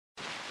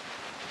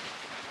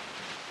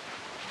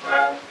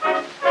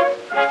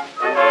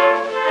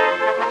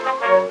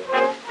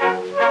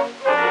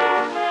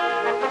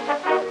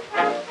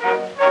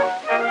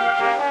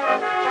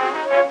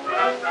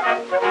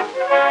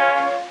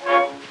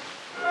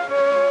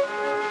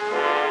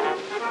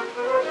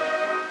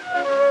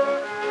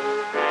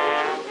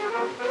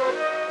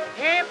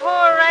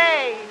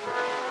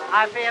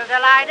I feel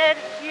delighted.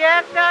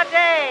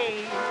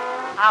 Yesterday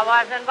I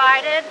was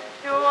invited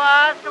to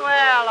a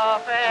swell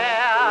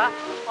affair.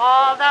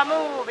 All the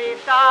movie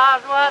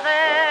stars were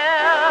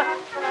there.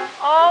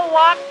 Oh,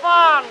 what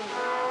fun!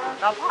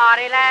 The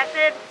party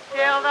lasted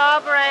till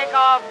the break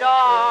of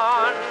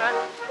dawn.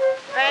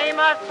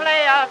 Famous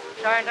players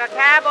turned to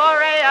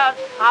cabareters,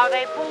 how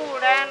they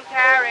fooled and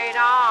carried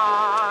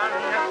on.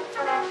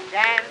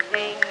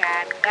 Dancing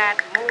at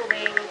that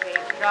moving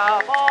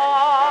picture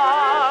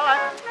ball.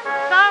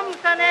 Some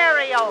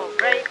scenario,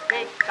 great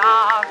big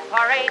stars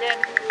paraded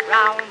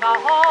round the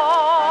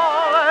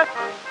hall.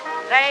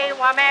 They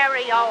were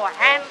Mario,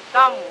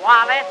 handsome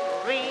Wallace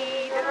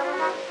Reed,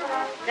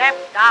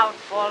 stepped out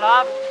full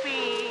of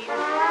speed,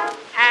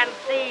 and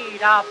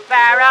Cedar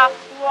Farrah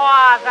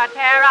was a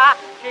terror.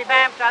 She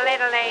vamped a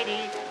little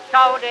lady,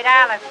 so did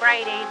Alice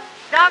Brady.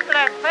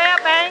 Douglas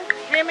Fairbanks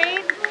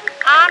shimmied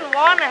on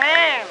one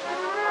hand.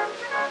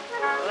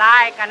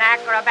 Like an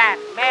acrobat,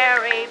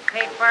 Mary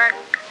Pickford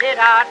did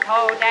a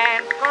toe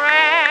dance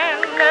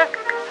grand.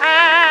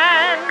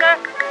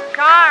 And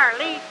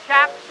Charlie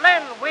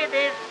Chaplin with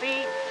his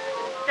feet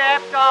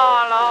stepped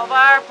all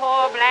over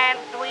poor Blanche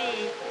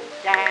Sweet,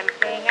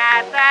 dancing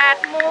at that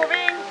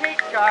moving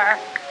picture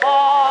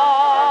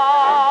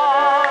ball.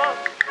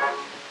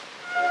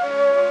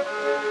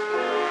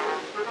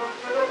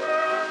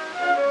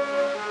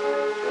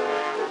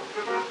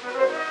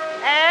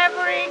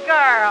 Every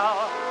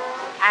girl,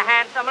 a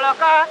handsome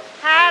looker,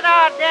 had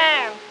a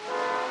dance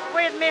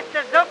with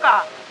Mr.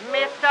 Zucker.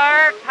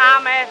 Mr.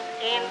 Thomas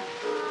Ince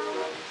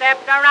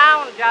stepped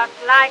around just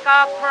like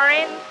a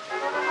prince.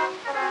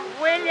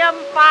 William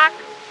Fox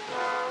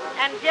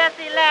and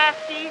Jesse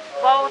Lasky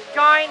both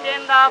joined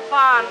in the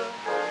fun.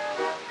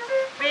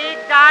 Big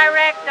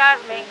directors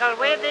mingled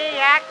with the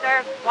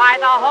actors, why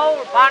the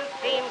whole bunch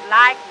seemed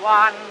like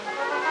one.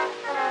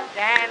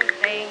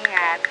 Dancing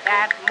at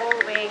that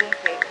moving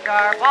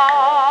picture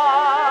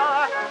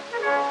ball.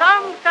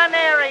 Some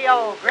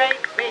scenario, great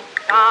big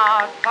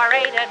stars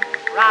paraded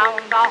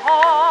round the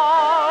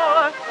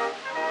hall.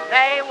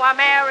 They were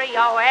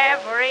Mario,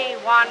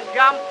 everyone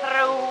jumped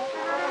through.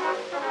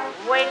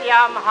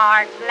 William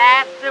Hart's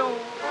lasso.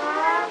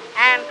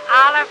 And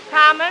Olive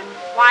Thomas,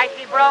 why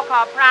she broke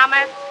her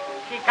promise.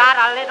 She got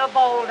a little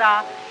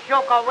bolder,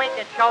 shook her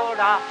wicked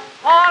shoulder.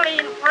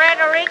 Pauline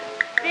Frederick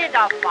did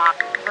a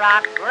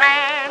foxtrot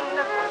grand.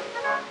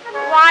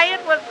 Why,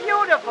 it was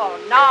beautiful.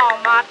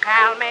 Norma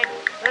Talmadge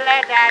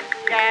led that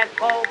jazz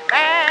folk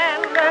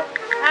band.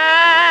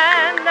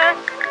 And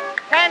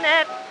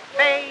 10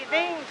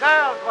 bathing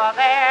girls were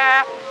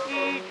there.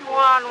 Each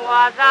one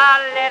was a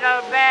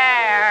little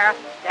bear,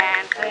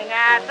 dancing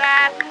at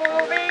that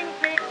moving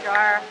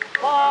picture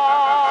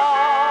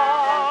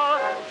ball.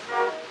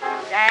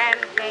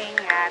 Dancing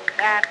at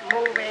that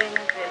moving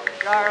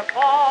picture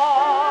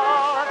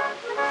ball.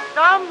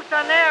 Some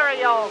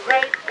scenario,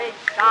 great big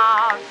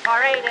stars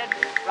paraded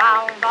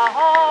round the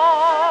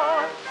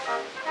hall.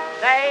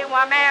 They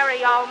were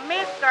Mario,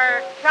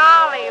 Mr.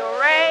 Charlie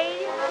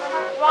Ray.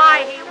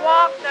 Why, he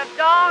walked the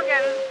dog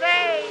and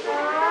say,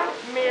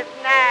 Miss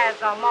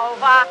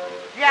Nazimova,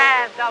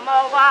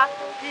 Jazzimova.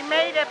 She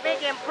made a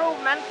big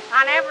improvement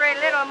on every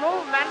little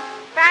movement.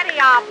 Fatty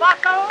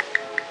Arbuckle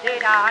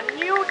did a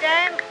new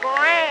dance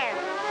grand.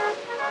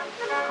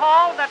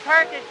 Called the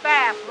Turkish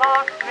bath,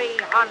 lost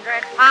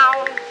 300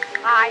 pounds,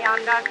 I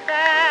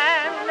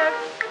understand.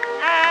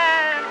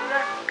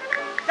 And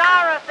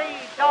Dorothy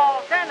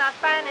Dalton, a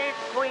Spanish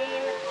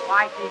queen,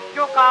 why, she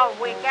shook a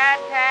wicked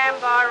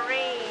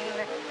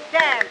tambourine,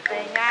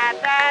 dancing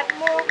at that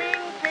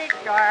moving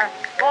picture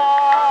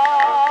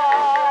ball.